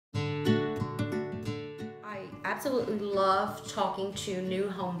absolutely love talking to new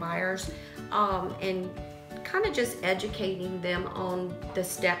home buyers and kind of just educating them on the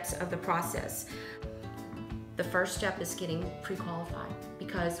steps of the process. The first step is getting pre-qualified,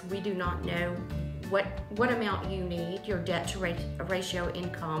 because we do not know what amount you need, your debt to ratio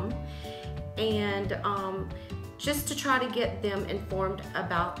income, and just to try to get them informed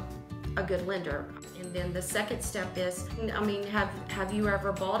about a good lender. And then the second step is, have you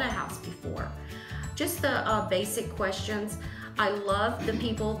ever bought a house before? Just the basic questions. I love the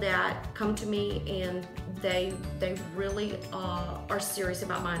people that come to me and they really are serious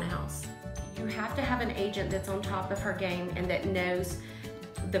about buying a house. You have to have an agent that's on top of her game and that knows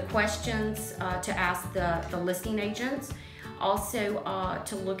the questions to ask the listing agents. Also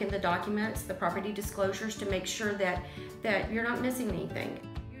to look in the documents, the property disclosures, to make sure that you're not missing anything.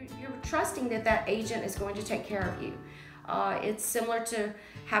 You're trusting that agent is going to take care of you. It's similar to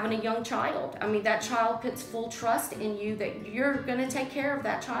having a young child. That child puts full trust in you that you're going to take care of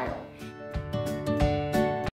that child.